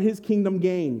leverage it for his kingdom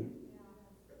gain.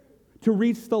 To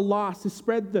reach the lost, to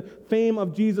spread the fame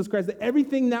of Jesus Christ. That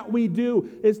everything that we do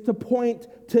is to point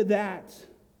to that.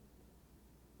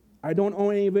 I don't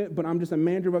own any of it, but I'm just a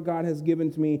manager of what God has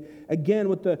given to me. Again,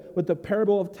 with the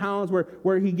parable of talents,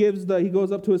 where he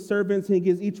goes up to his servants and he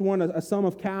gives each one a sum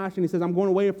of cash, and he says, I'm going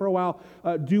away for a while.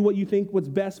 Do what you think what's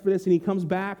best for this. And he comes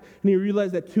back and he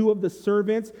realized that two of the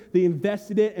servants, they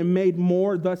invested it and made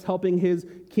more, thus helping his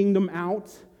kingdom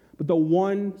out. But the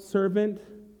one servant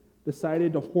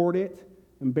decided to hoard it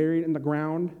and bury it in the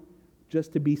ground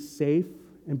just to be safe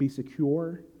and be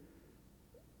secure.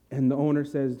 And the owner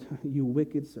says, you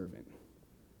wicked servant,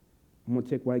 I'm going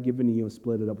to take what I've given to you and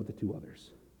split it up with the two others.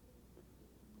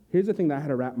 Here's the thing that I had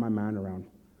to wrap my mind around.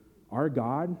 Our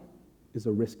God is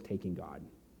a risk-taking God.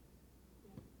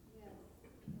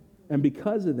 And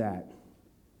because of that,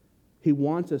 he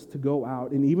wants us to go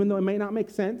out, and even though it may not make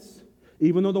sense,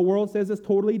 even though the world says it's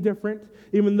totally different,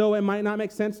 even though it might not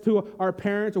make sense to our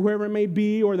parents or whoever it may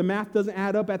be, or the math doesn't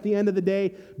add up at the end of the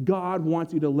day, God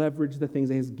wants you to leverage the things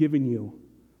that he's given you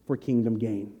for kingdom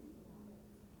gain.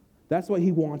 That's what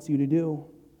he wants you to do.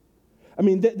 I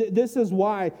mean, this is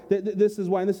why,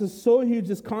 and this is so huge,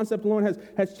 this concept alone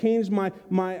has changed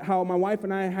how my wife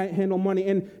and I handle money.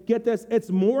 And get this,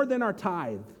 it's more than our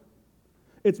tithe.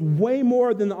 It's way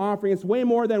more than the offering. It's way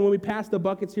more than when we pass the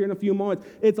buckets here in a few moments.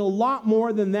 It's a lot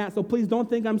more than that. So please don't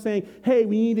think I'm saying, hey,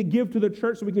 we need to give to the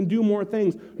church so we can do more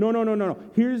things. No.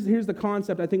 Here's the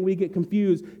concept I think we get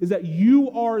confused, is that you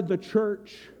are the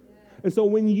church. And so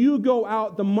when you go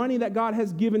out, the money that God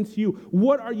has given to you,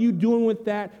 what are you doing with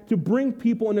that to bring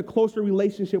people in a closer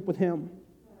relationship with him?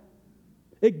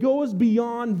 It goes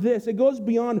beyond this. It goes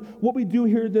beyond what we do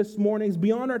here this morning. It's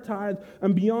beyond our tithe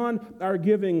and beyond our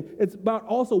giving. It's about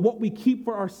also what we keep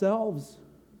for ourselves.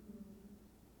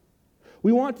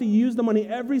 We want to use the money,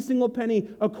 every single penny,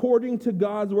 according to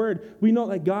God's word. We know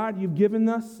that, God, you've given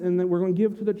us, and that we're going to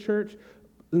give to the church.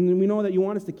 And then we know that you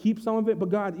want us to keep some of it, but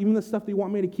God, even the stuff that you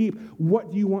want me to keep,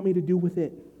 what do you want me to do with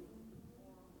it?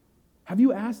 Have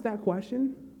you asked that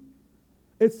question?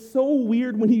 It's so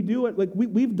weird when you do it. Like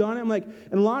we've done it,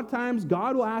 and a lot of times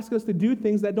God will ask us to do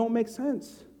things that don't make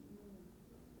sense.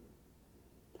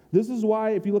 This is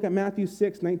why, if you look at Matthew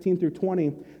 6, 19 through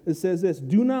 20, it says this: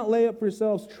 do not lay up for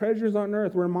yourselves treasures on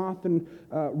earth where moth and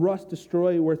rust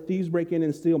destroy, where thieves break in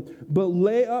and steal. But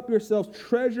lay up yourselves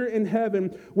treasure in heaven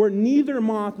where neither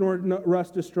moth nor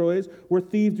rust destroys, where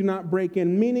thieves do not break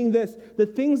in. Meaning this, the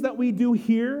things that we do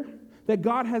here that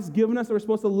God has given us that we're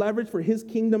supposed to leverage for his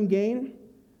kingdom gain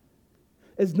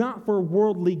is not for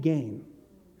worldly gain,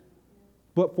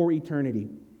 but for eternity.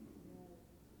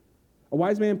 A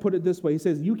wise man put it this way. He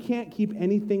says, you can't keep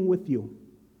anything with you,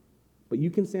 but you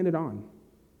can send it on.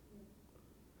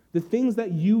 The things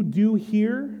that you do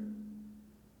here,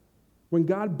 when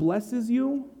God blesses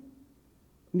you,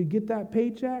 when you get that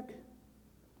paycheck,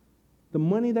 the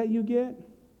money that you get,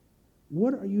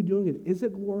 what are you doing with it? Is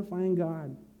it glorifying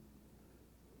God?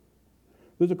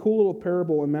 There's a cool little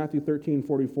parable in Matthew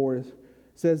 13:44. It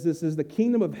says this is the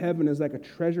kingdom of heaven is like a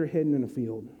treasure hidden in a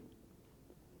field,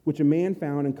 which a man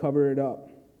found and covered it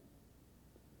up.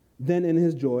 Then in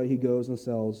his joy, he goes and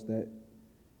sells that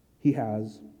he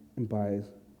has and buys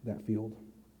that field.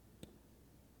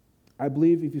 I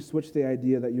believe if you switch the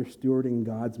idea that you're stewarding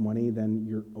God's money, then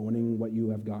you're owning what you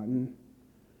have gotten,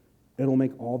 it'll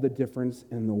make all the difference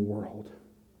in the world.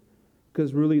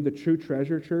 Because really, the true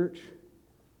treasure, church,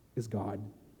 is God.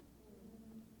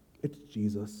 It's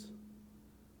Jesus.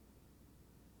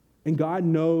 And God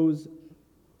knows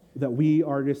that we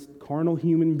are just carnal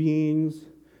human beings,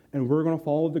 and we're going to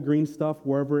follow the green stuff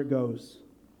wherever it goes.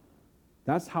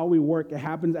 That's how we work. It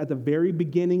happens at the very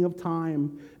beginning of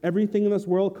time. Everything in this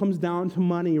world comes down to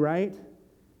money, right?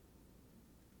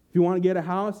 If you want to get a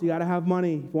house, you got to have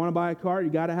money. If you want to buy a car, you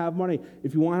got to have money.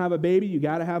 If you want to have a baby, you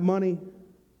got to have money.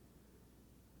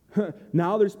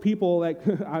 Now there's people like,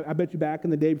 I bet you back in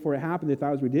the day before it happened, they thought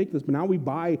it was ridiculous, but now we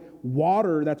buy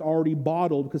water that's already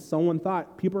bottled because someone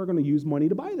thought people are going to use money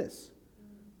to buy this.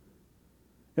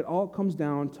 It all comes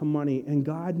down to money, and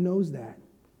God knows that.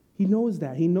 He knows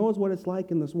that. He knows what it's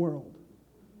like in this world.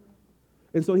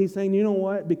 And so he's saying, you know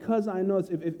what? Because I know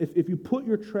if you put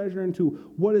your treasure into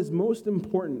what is most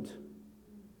important,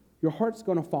 your heart's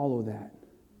going to follow that.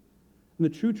 And the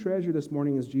true treasure this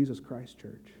morning is Jesus Christ,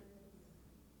 church.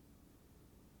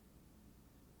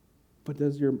 But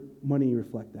does your money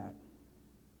reflect that?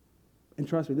 And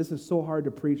trust me, this is so hard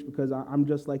to preach because I'm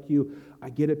just like you.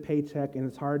 I get a paycheck, and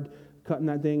it's hard cutting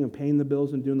that thing and paying the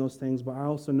bills and doing those things. But I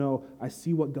also know I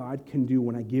see what God can do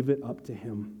when I give it up to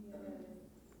him.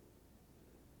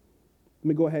 Let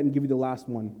me go ahead and give you the last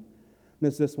one. And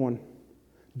it's this one.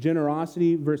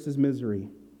 Generosity versus misery.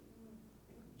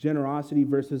 Generosity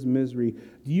versus misery.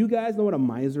 Do you guys know what a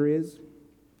miser is?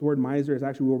 The word miser is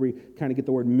actually where we kind of get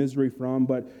the word misery from,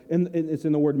 but it's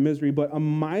in the word misery. But a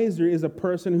miser is a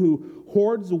person who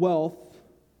hoards wealth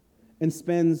and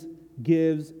spends,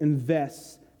 gives,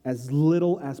 invests as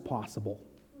little as possible.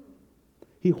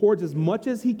 He hoards as much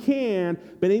as he can,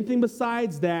 but anything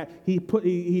besides that,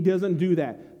 he doesn't do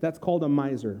that. That's called a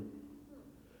miser.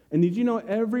 And did you know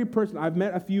every person, I've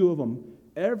met a few of them,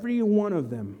 every one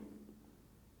of them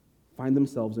find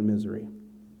themselves in misery.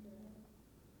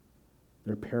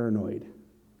 They're paranoid.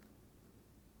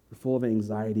 They're full of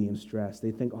anxiety and stress. They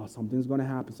think, oh, something's going to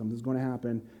happen. Something's going to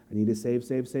happen. I need to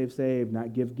save,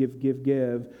 not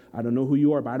give. I don't know who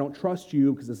you are, but I don't trust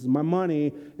you because this is my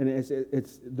money. And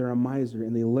they're a miser,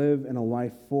 and they live in a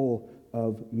life full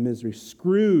of misery.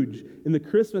 Scrooge in the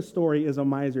Christmas story is a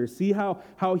miser. See how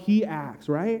he acts,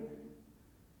 right?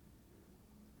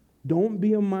 Don't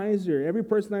be a miser. Every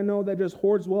person I know that just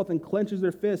hoards wealth and clenches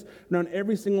their fists around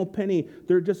every single penny,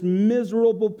 they're just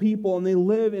miserable people, and they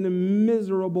live in a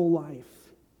miserable life.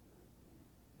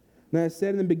 Now, I said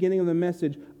in the beginning of the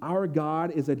message, our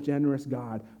God is a generous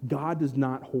God. God does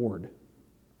not hoard.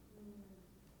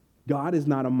 God is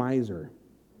not a miser.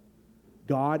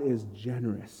 God is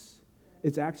generous.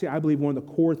 It's actually, I believe, one of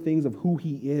the core things of who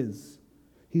he is.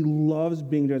 He loves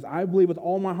being generous. I believe with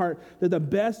all my heart that the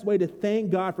best way to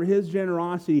thank God for his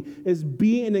generosity is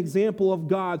be an example of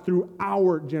God through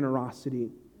our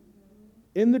generosity.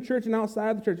 In the church and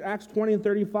outside the church, Acts 20 and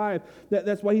 35,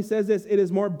 that's why he says this, it is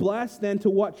more blessed than to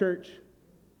what, church?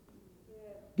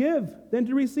 Give than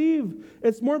to receive.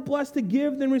 It's more blessed to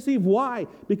give than receive. Why?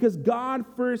 Because God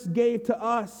first gave to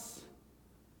us.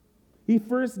 He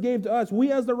first gave to us.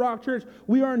 We as the Rock Church,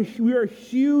 we are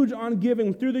huge on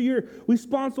giving through the year. We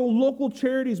sponsor local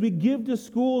charities. We give to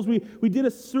schools. We did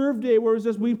a serve day where it was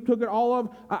just we took it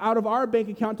all out of our bank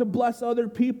account to bless other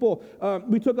people.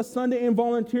 We took a Sunday and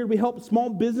volunteered. We helped small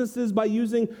businesses by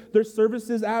using their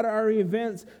services at our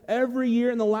events. Every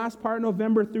year in the last part of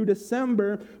November through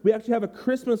December, we actually have a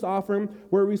Christmas offering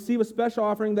where we receive a special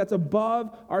offering that's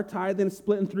above our tithe and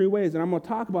split in three ways. And I'm going to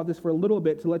talk about this for a little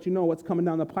bit to let you know what's coming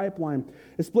down the pipeline.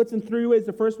 It splits in three ways.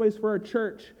 The first way is for our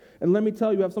church. And let me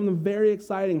tell you, we have something very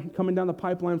exciting coming down the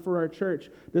pipeline for our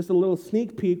church. Just a little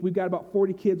sneak peek. We've got about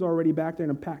 40 kids already back there in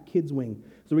a packed kids wing.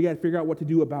 So we got to figure out what to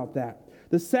do about that.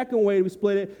 The second way we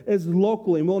split it is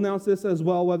locally. And we'll announce this as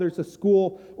well, whether it's a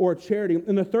school or a charity.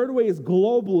 And the third way is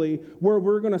globally, where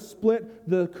we're going to split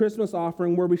the Christmas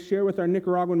offering, where we share with our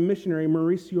Nicaraguan missionary,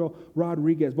 Mauricio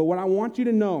Rodriguez. But what I want you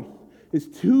to know is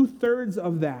 2/3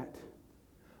 of that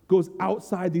goes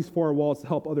outside these four walls to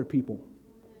help other people.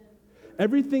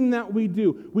 Everything that we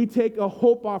do, we take a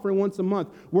hope offering once a month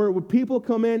where people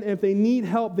come in and if they need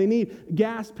help, they need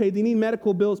gas paid, they need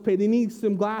medical bills paid, they need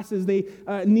some glasses, they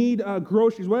need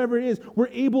groceries, whatever it is, we're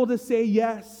able to say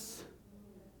yes.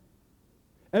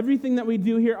 Everything that we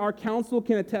do here, our council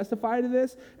can testify to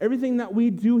this. Everything that we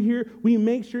do here, we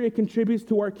make sure it contributes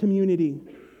to our community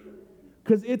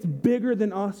because it's bigger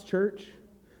than us, church.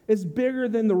 It's bigger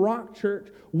than the Rock Church.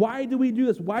 Why do we do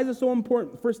this? Why is it so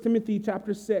important? 1 Timothy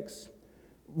chapter 6,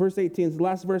 verse 18 is the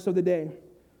last verse of the day.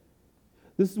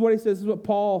 This is what he says. This is what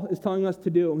Paul is telling us to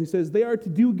do. He says, they are to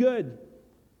do good,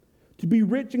 to be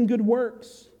rich in good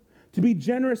works, to be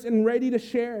generous and ready to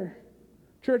share.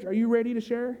 Church, are you ready to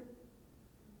share?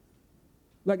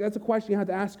 Like, that's a question you have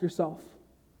to ask yourself.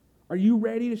 Are you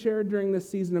ready to share during this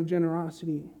season of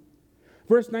generosity?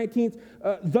 Verse 19,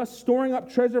 thus storing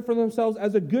up treasure for themselves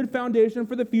as a good foundation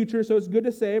for the future, so it's good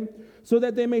to say, so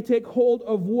that they may take hold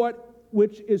of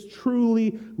which is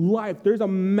truly life. There's a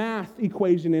math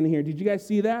equation in here. Did you guys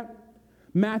see that?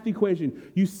 Math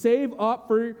equation. You save up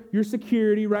for your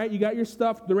security, right? You got your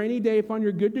stuff, the rainy day fund,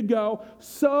 you're good to go,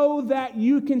 so that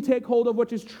you can take hold of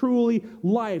what is truly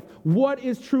life. What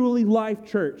is truly life,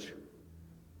 church?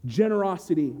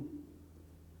 Generosity.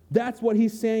 That's what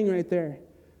he's saying right there.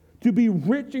 To be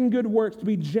rich in good works, to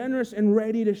be generous and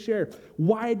ready to share.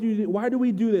 Why do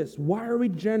we do this? Why are we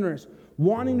generous?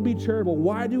 Wanting to be charitable.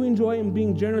 Why do we enjoy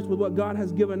being generous with what God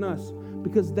has given us?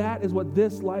 Because that is what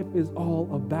this life is all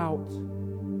about.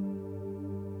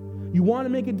 You want to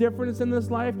make a difference in this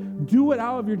life? Do it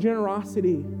out of your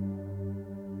generosity.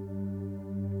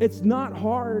 It's not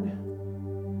hard.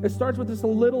 It starts with just a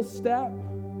little step.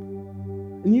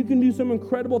 And you can do some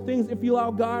incredible things if you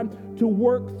allow God to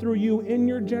work through you in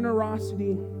your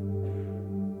generosity.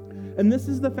 And this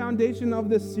is the foundation of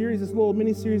this series, this little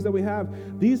mini series that we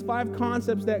have. These 5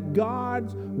 concepts that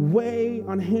God's way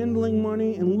on handling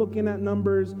money and looking at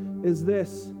numbers is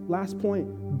this. Last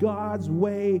point, God's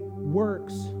way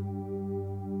works.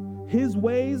 His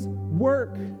ways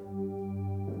work.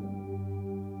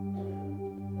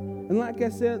 And like I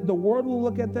said, the world will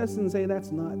look at this and say,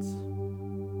 that's nuts.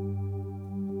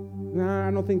 Nah,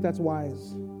 I don't think that's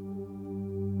wise.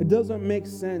 It doesn't make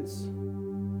sense.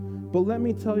 But let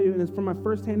me tell you, and it's from my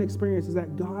firsthand experience, is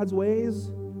that God's ways,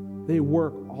 they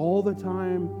work all the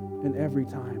time and every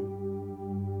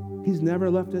time. He's never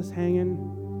left us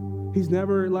hanging. He's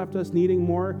never left us needing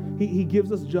more. He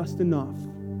gives us just enough.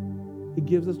 He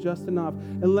gives us just enough.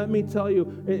 And let me tell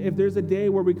you, if there's a day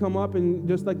where we come up and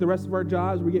just like the rest of our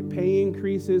jobs, we get pay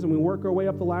increases and we work our way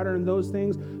up the ladder and those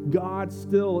things, God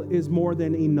still is more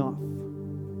than enough.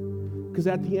 Because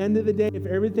at the end of the day, if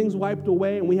everything's wiped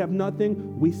away and we have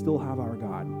nothing, we still have our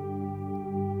God.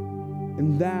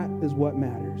 And that is what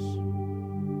matters.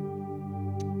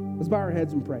 Let's bow our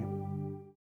heads and pray.